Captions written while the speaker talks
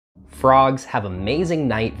Frogs have amazing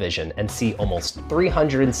night vision and see almost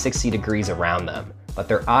 360 degrees around them, but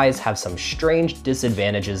their eyes have some strange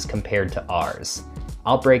disadvantages compared to ours.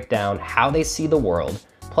 I'll break down how they see the world,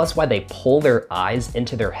 plus why they pull their eyes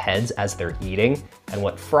into their heads as they're eating, and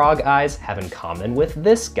what frog eyes have in common with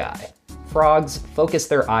this guy. Frogs focus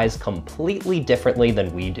their eyes completely differently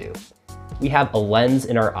than we do. We have a lens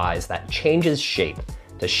in our eyes that changes shape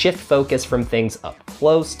to shift focus from things up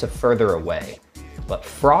close to further away. But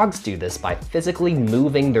frogs do this by physically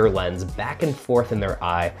moving their lens back and forth in their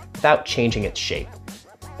eye without changing its shape.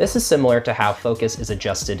 This is similar to how focus is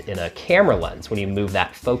adjusted in a camera lens when you move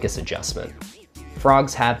that focus adjustment.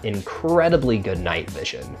 Frogs have incredibly good night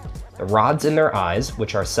vision. The rods in their eyes,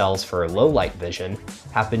 which are cells for low light vision,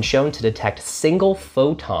 have been shown to detect single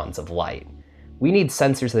photons of light. We need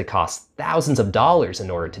sensors that cost thousands of dollars in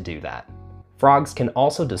order to do that. Frogs can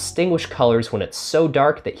also distinguish colors when it's so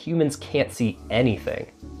dark that humans can't see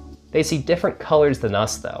anything. They see different colors than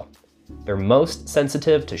us though. They're most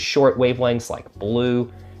sensitive to short wavelengths like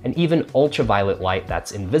blue, and even ultraviolet light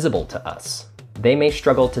that's invisible to us. They may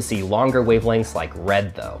struggle to see longer wavelengths like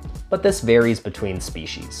red though, but this varies between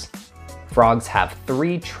species. Frogs have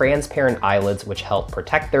 3 transparent eyelids which help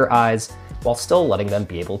protect their eyes while still letting them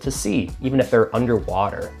be able to see, even if they're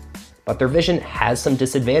underwater. But their vision has some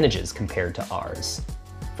disadvantages compared to ours.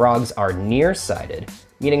 Frogs are nearsighted,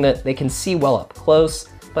 meaning that they can see well up close,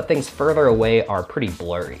 but things further away are pretty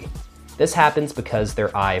blurry. This happens because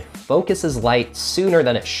their eye focuses light sooner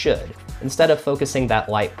than it should, instead of focusing that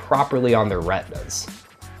light properly on their retinas.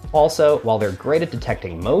 Also, while they're great at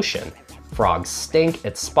detecting motion, frogs stink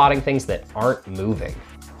at spotting things that aren't moving.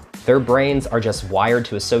 Their brains are just wired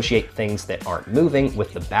to associate things that aren't moving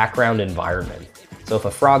with the background environment. So if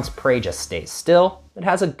a frog's prey just stays still, it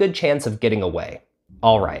has a good chance of getting away.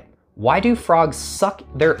 Alright, why do frogs suck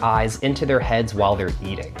their eyes into their heads while they're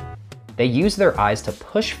eating? They use their eyes to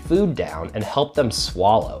push food down and help them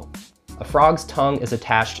swallow. A frog's tongue is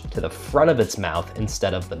attached to the front of its mouth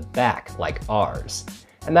instead of the back like ours,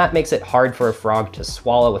 and that makes it hard for a frog to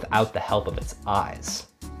swallow without the help of its eyes.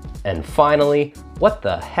 And finally, what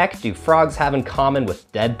the heck do frogs have in common with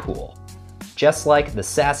Deadpool? Just like the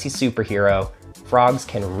sassy superhero, frogs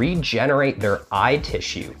can regenerate their eye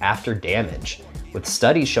tissue after damage, with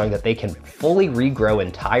studies showing that they can fully regrow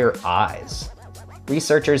entire eyes.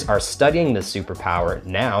 Researchers are studying this superpower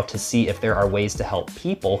now to see if there are ways to help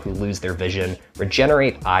people who lose their vision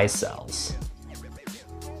regenerate eye cells.